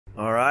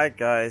Alright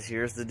guys,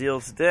 here's the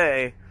deal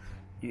today.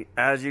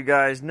 As you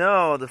guys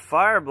know, the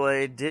fire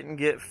blade didn't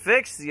get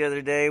fixed the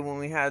other day when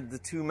we had the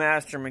two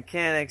master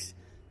mechanics,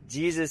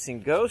 Jesus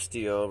and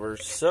Ghosty, over.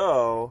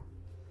 So,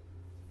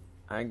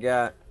 I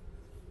got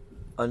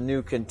a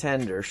new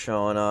contender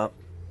showing up.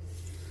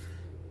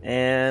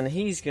 And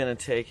he's going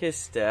to take his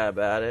stab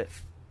at it,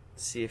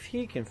 see if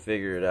he can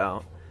figure it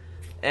out.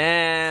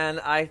 And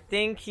I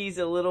think he's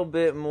a little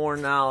bit more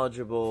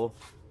knowledgeable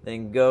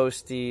than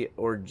Ghosty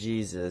or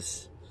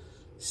Jesus.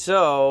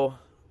 So,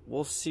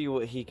 we'll see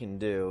what he can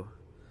do.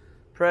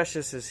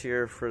 Precious is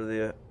here for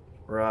the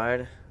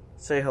ride.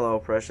 Say hello,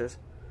 Precious.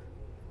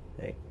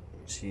 Hey,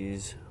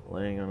 she's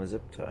laying on a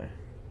zip tie.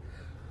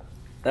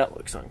 That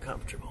looks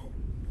uncomfortable.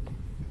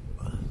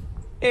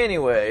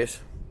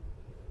 Anyways,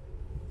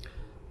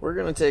 we're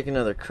going to take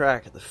another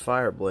crack at the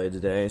fire blade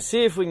today and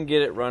see if we can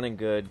get it running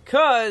good.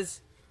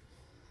 Because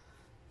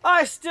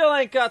I still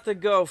ain't got the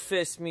Go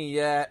Fist Me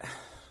yet.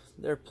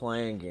 They're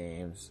playing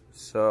games.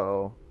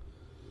 So,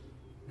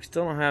 we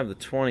still don't have the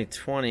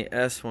 2020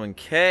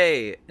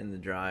 S1K in the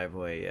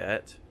driveway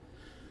yet.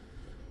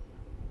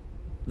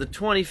 The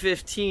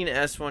 2015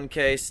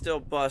 S1K is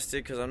still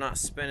busted because I'm not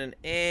spending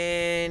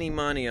any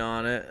money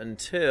on it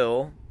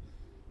until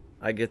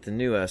I get the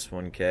new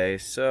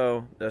S1K.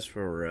 So, that's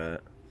where we're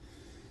at.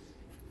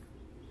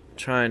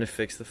 Trying to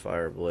fix the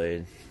fire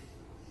blade.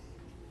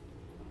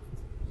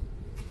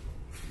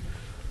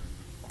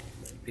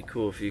 It'd be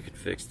cool if you could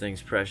fix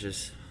things,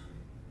 Precious.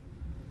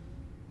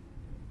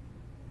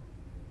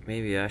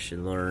 Maybe I should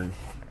learn.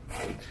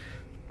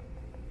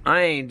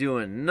 I ain't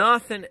doing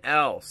nothing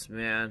else,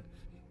 man.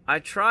 I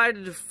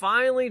tried to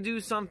finally do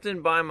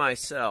something by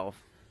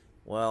myself.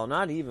 Well,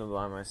 not even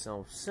by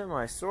myself.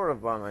 Sort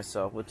of by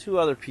myself with two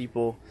other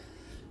people.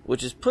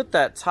 Which is put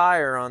that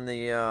tire on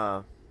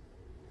the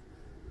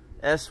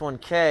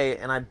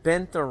S1K, and I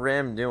bent the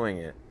rim doing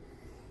it.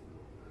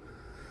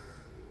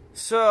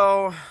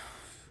 So,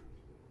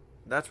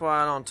 that's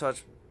why I don't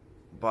touch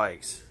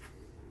bikes.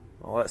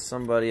 I'll let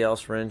somebody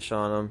else wrench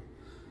on them.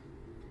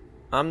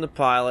 I'm the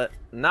pilot,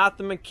 not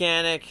the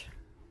mechanic.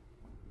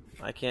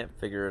 I can't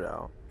figure it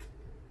out.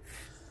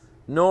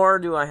 Nor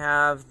do I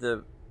have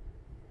the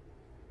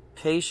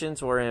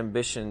patience or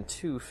ambition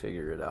to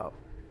figure it out.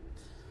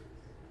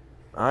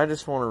 I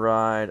just want to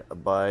ride a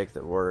bike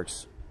that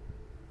works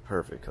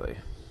perfectly.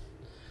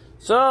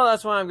 So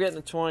that's why I'm getting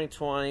the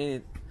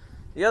 2020.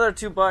 The other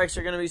two bikes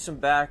are going to be some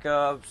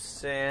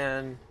backups,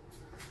 and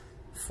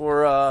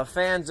for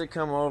fans that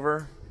come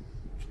over,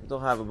 they'll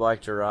have a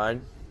bike to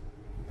ride.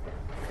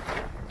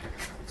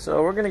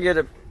 So we're going to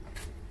get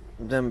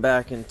them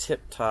back in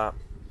tip-top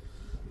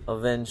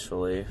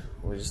eventually.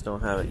 We just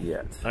don't have it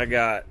yet. I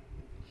got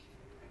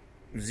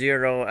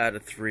 0 out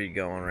of 3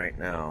 going right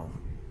now,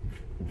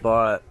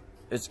 but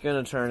it's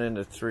going to turn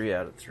into 3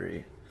 out of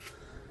 3.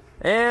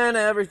 And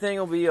everything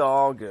will be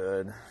all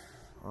good.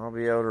 I'll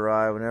be able to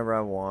ride whenever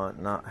I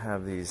want, not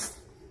have these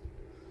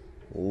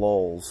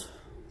lulls.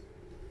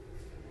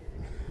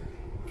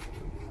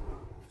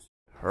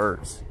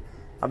 Hurts.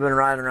 I've been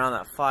riding around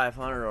that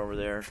 500 over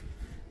there.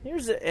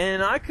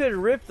 And I could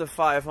rip the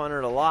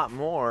 500 a lot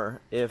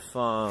more if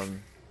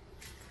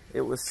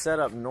it was set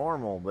up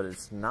normal, but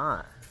it's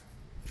not.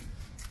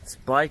 This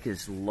bike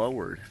is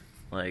lowered.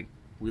 Like,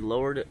 we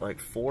lowered it like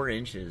 4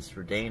 inches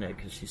for Dana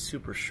because she's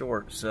super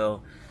short.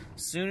 So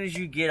as soon as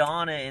you get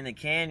on it in the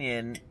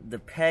canyon, the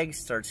peg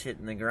starts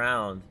hitting the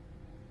ground.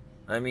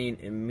 I mean,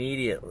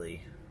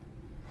 immediately.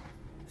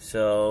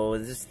 So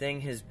this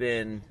thing has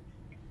been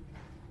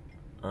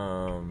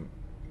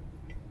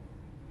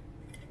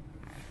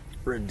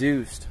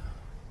reduced.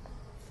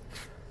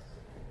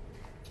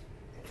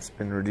 It's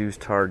been reduced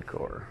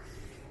hardcore.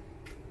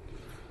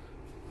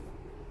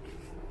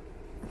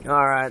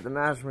 Alright, the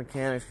master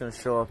mechanic's gonna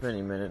show up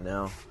any minute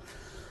now.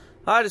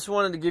 I just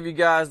wanted to give you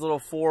guys a little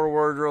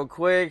forward real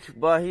quick,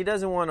 but he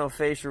doesn't want no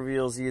face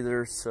reveals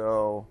either,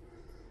 so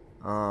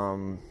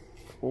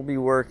we'll be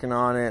working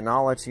on it, and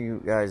I'll let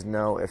you guys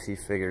know if he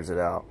figures it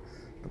out.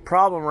 The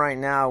problem right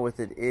now with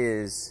it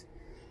is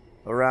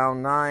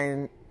around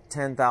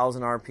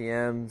 10,000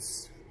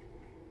 RPMs,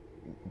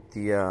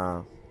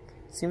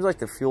 seems like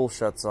the fuel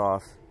shuts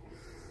off.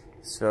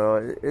 So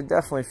it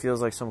definitely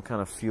feels like some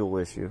kind of fuel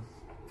issue.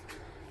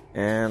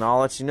 And I'll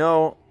let you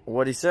know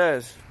what he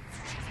says.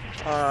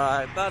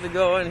 Alright, about to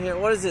go in here.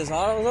 What is this,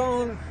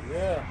 AutoZone?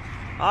 Yeah.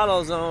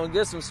 AutoZone,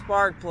 get some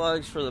spark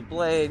plugs for the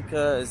blade,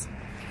 because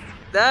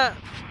that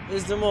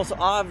is the most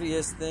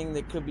obvious thing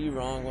that could be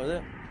wrong with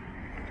it.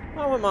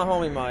 I'm with my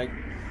homie Mike.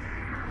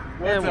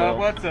 What's up?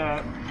 What's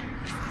up?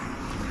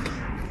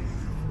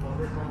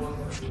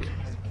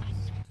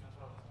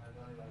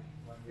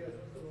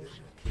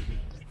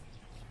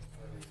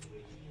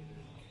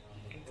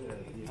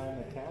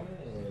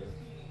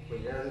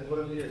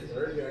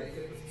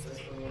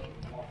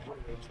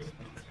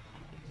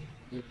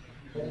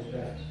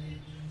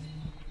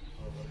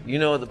 You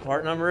know what the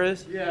part number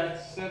is? Yeah,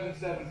 it's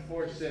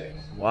 7746.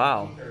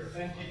 Wow.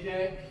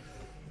 NGK.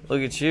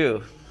 Look at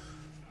you.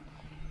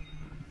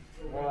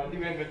 I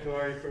do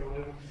inventory for a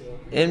living. So.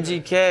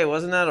 MGK,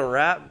 wasn't that a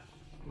rap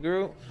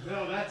group?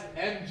 No, that's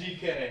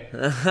MGK.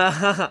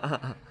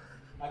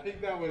 I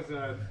think that was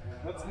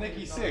that's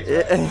Nikki Sixx.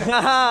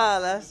 Yeah.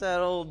 That's that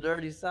old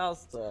Dirty South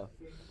stuff.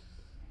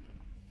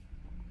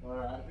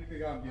 Alright, I think they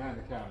got him behind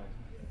the counter.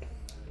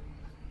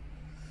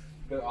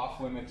 They're off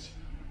limits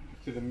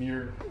to the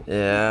mirror.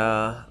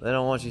 Yeah, they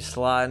don't want you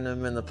sliding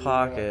them in the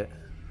pocket.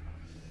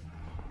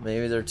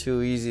 Maybe they're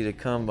too easy to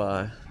come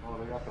by. Oh,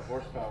 they got the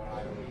horsepower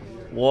item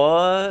here.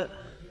 What?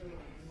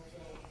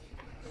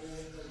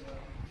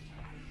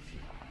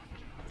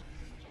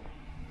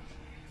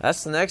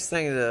 That's the next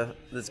thing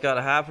that's got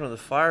to happen to the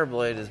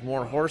Fireblade is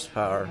more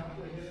horsepower.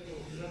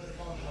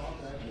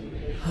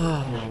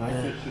 Oh,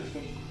 man.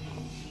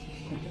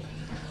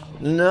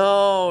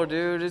 No,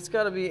 dude, it's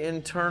got to be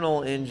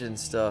internal engine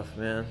stuff,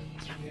 man.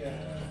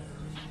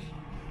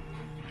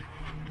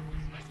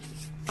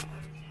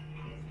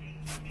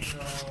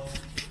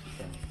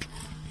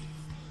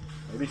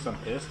 Maybe some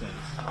pistons.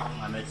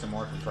 Might make some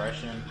more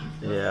compression.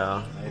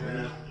 Yeah.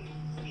 Maybe.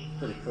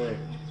 Pretty quick.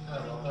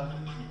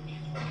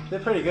 They're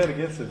pretty good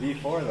against the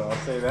V4 though, I'll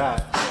say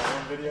that.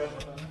 That one video.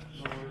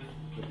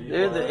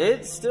 Dude,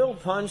 it still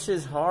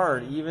punches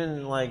hard,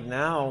 even like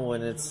now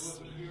when it's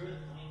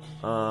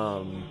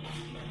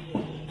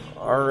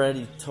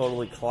already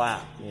totally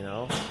clapped, you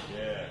know?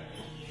 Yeah.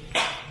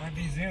 Might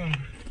be zoomed.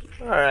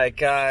 Alright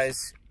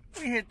guys,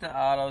 we hit the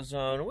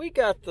AutoZone. We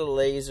got the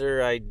Laser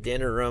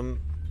Identirum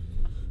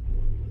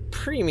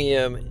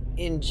Premium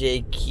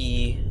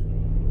NGK.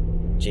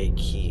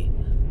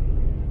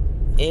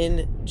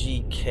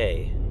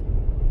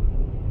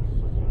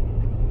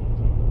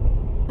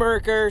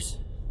 Merkers,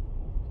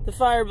 the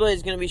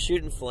Fireblade's gonna be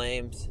shooting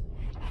flames.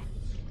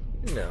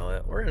 You know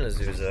it. We're in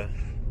Azusa.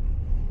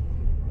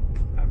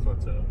 That's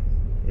what's up.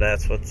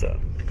 That's what's up.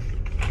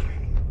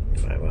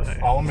 Bye-bye.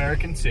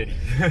 All-American City.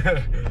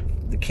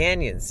 The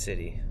Canyon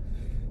City.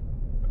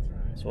 That's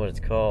right. That's what it's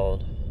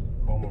called.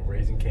 Home of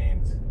Raising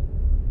Canes.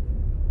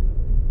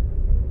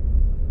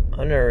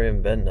 I've never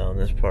even been down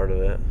this part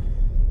of it.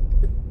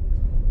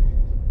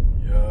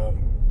 Yeah.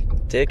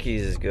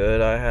 Dickies is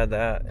good. I had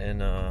that in,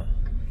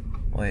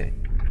 wait.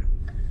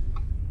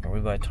 Are we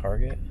by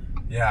Target?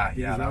 Yeah,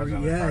 yeah. That was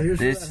here's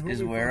This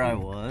is where I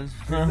was.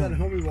 Here's that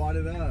homie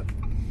wadded up.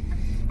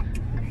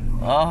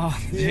 Oh,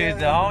 dude, Yeah.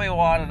 the homie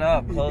wadded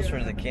up closer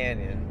to the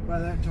canyon. By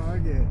that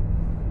Target.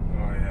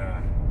 Oh,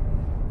 yeah.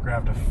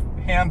 Grabbed a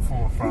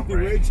handful of front Way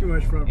brake. too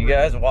much front You brake.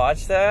 guys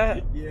watch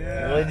that?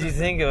 Yeah. What did you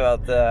think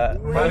about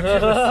that? Way too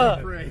much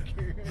front brake.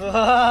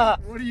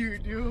 What are you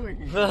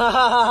doing?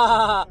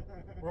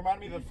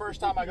 Reminded me of the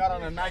first time I got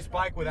on a nice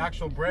bike with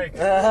actual brakes.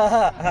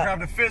 I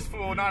grabbed a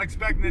fistful, not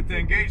expecting it to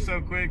engage so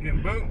quick,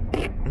 and boom.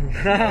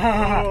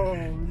 Oh,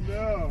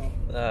 no.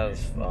 That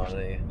was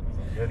funny.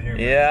 Good humor.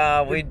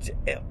 Yeah,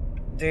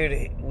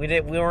 dude, we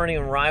weren't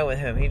even riding with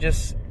him.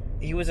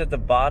 He was at the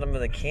bottom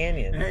of the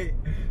canyon. Hey,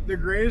 the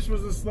greatest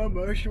was the slow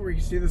motion where you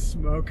can see the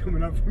smoke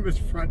coming up from his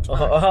front tire.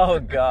 Oh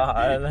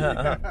God.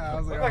 Yeah, I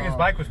was Looked like his oh,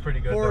 bike was pretty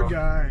good, Poor though.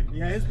 guy.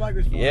 Yeah, his bike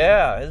was fun.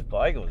 Yeah, his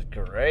bike was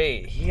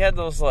great. He had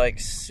those like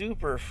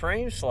super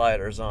frame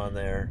sliders on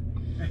there.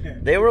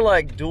 They were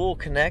like dual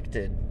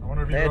connected. I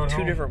wonder if he They had rode two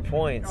home. different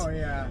points. Oh,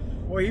 yeah.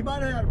 Well, he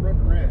might have had a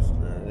broken wrist.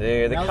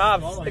 Dude, the That was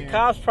cops following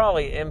him.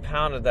 probably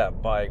impounded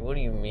that bike. What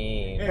do you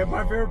mean? Hey,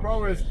 my favorite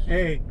part was,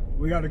 hey,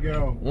 we gotta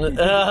go.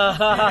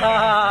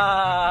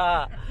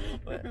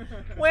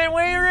 When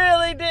we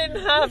really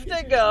didn't have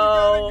to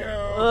go.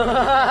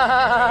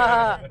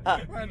 I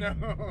know.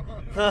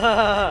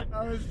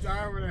 I was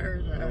dying when I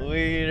heard that.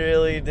 We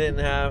really didn't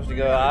have to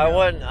go. I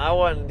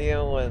wasn't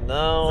dealing with It's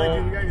like,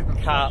 dude, you gotta get the no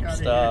fuck cop outta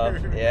stuff.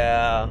 here.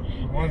 Yeah.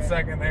 1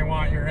 second they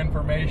want your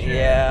information. Yeah.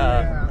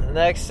 Yeah. The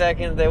next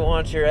second they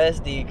want your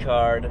SD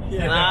card.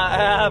 Yeah. Not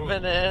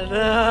happening.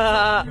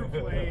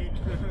 Plate.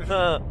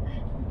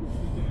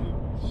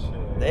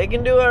 They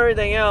can do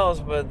everything else,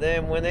 but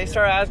then when they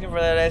start asking for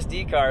that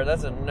SD card,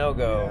 that's a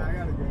no-go. Yeah, I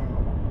gotta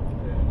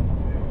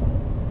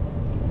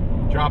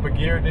go. Drop a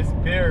gear,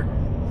 disappear.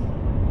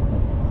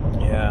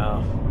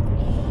 Yeah.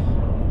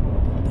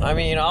 I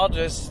mean, I'll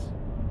just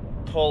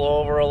pull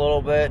over a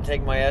little bit,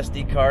 take my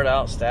SD card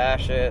out,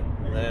 stash it,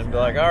 and then be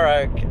like, all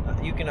right,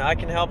 I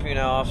can help you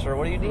now, officer.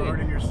 What do you Throw it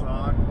need? in your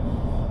sock.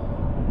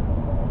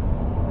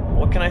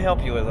 What can I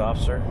help you with,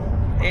 officer?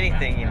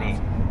 Anything you need.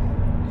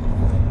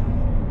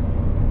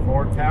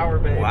 Ford Tower,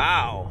 baby.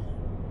 Wow.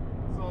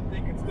 This old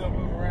thing can still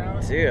move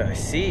around. Dude, I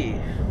see.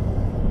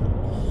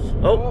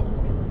 Oh,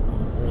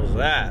 what was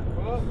that?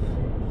 Oh.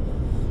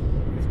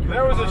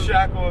 There was a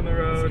shackle in the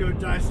Let's go road.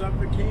 dice up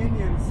the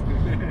canyons.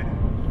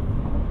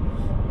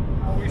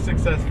 We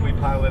successfully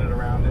piloted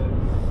around it.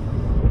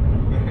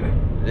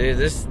 Dude,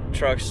 this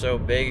truck's so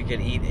big it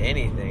could eat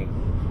anything.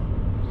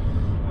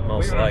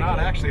 Most Believe it or not,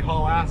 likely. actually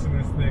haul ass in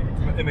this thing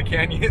in the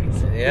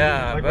canyons.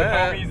 Yeah, I like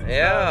bet. with homies and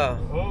Yeah.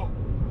 stuff. Oh.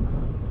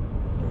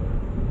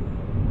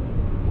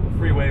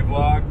 Freeway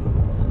vlog.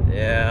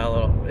 Yeah, a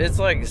little. It's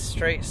like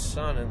straight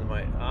sun into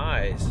my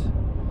eyes.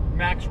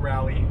 Max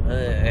rally.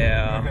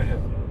 Yeah.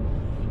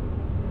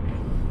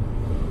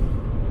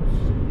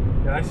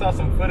 Yeah, I saw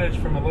some footage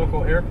from a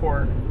local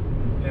airport,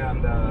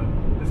 and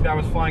this guy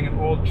was flying an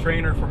old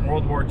trainer from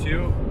World War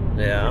II.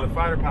 Yeah. For the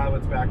fighter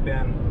pilots back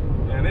then.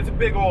 And it's a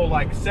big old,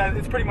 like,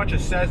 it's pretty much a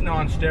Cessna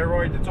on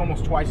steroids. It's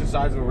almost twice the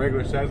size of a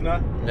regular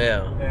Cessna.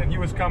 Yeah. And he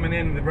was coming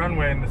in the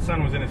runway and the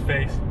sun was in his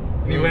face.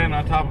 And he landed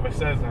on top of a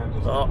Cessna and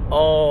just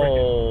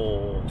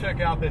took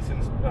out this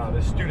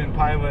student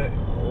pilot.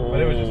 But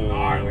it was just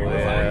gnarly. It was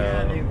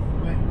Yeah,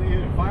 they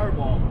hit a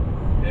fireball.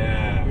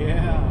 yeah.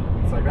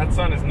 Yeah. It's like, that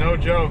sun is no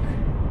joke.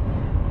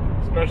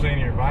 Especially in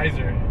your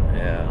visor.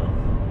 Yeah.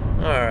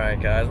 Alright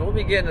guys, we'll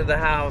be getting to the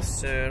house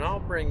soon. I'll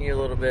bring you a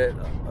little bit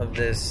of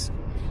this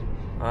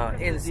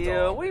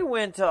install. We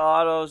went to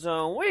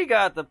AutoZone. We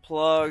got the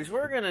plugs.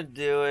 We're going to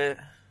do it.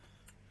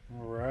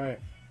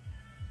 Alright.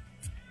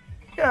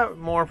 Got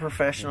more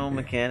professional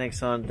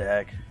mechanics on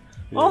deck.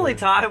 Yeah. Only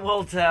time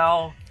will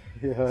tell.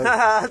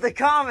 Yeah. The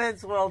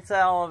comments will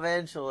tell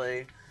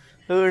eventually.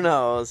 Who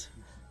knows?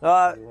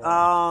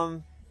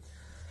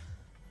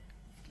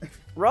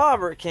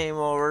 Robert came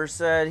over,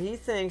 said he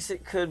thinks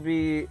it could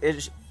be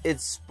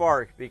it's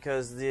spark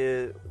because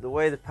the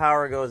way the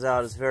power goes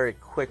out is very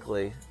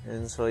quickly,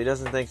 and so he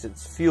doesn't think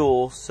it's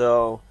fuel.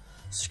 So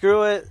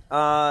screw it.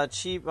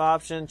 Cheap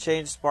option.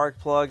 Change spark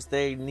plugs.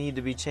 They need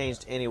to be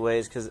changed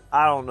anyways because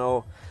I don't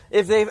know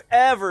if they've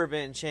ever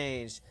been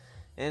changed.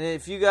 And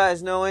if you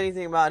guys know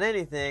anything about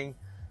anything,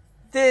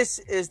 this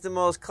is the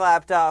most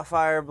clapped out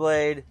fire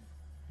blade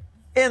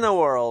in the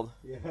world.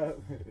 Yeah.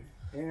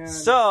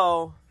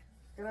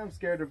 And I'm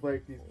scared to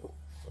break these.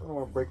 I don't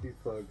want to break these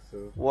plugs.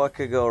 So what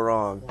could go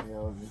wrong?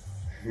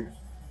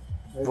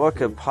 What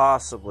could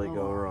possibly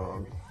go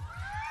wrong?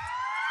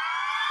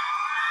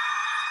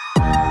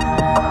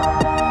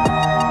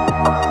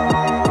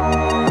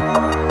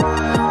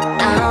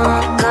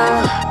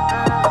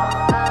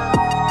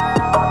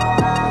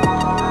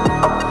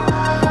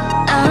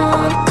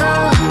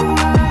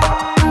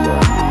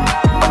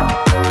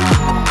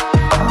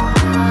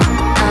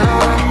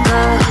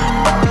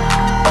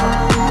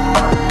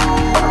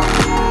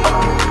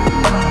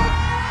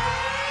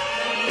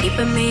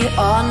 Keeping me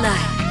all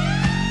night,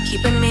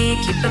 keeping me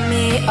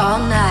all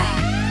night.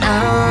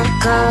 I'm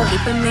good.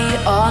 Keeping me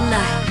all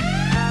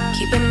night,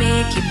 keeping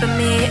me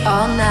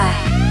all night.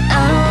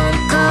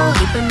 I'm good.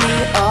 Keeping me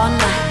all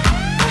night,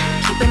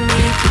 keeping me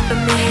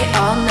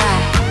all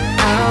night.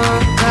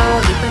 I'm good.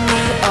 Keeping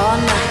me all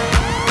night,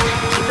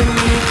 keeping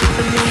me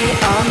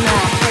all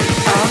night,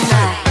 all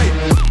night.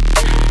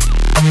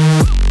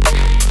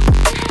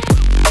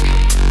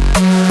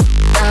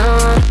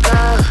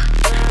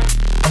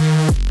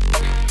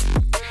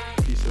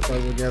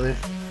 Together.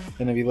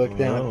 And if you look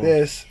down at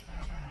this,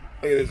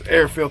 look at this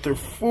air filter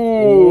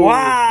full.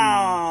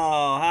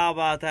 Wow! How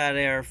about that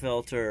air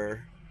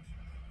filter?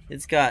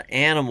 It's got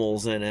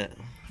animals in it.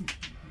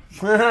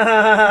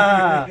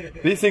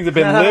 These things have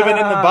been living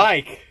in the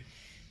bike.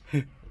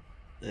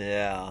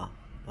 Yeah.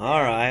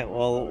 All right.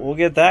 Well, we'll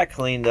get that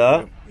cleaned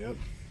up. Yep.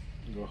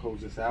 I'm gonna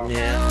hose this out.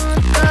 Yeah.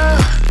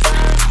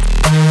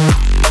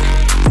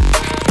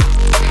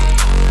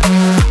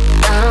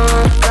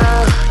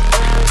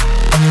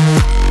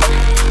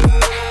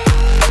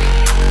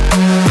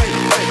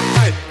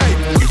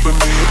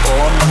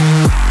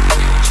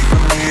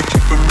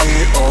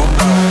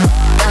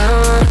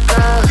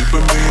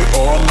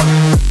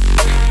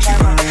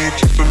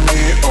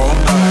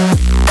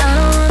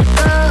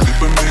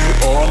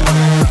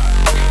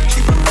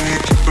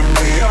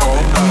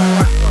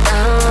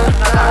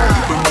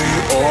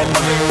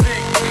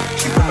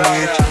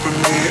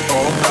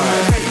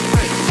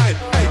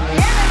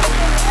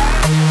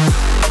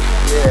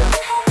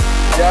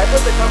 Yeah, I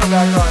put the cover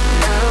back on.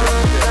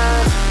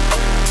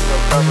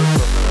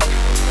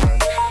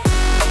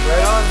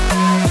 Right on.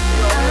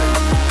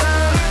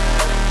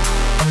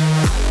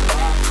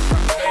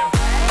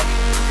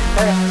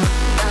 Hey,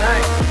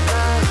 nice.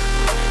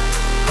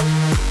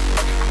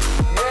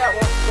 Yeah,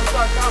 well, we'll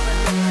start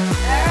commenting.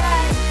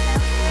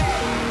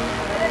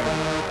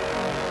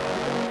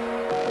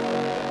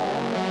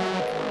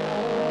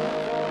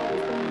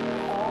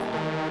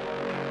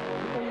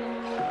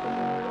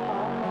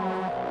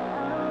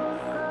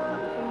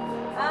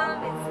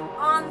 It's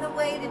on the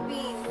way to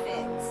being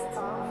fixed.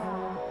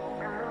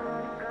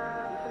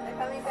 They're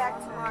coming back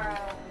tomorrow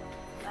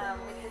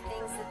with the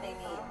things that they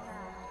need.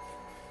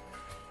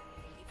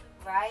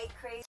 Right,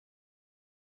 crazy?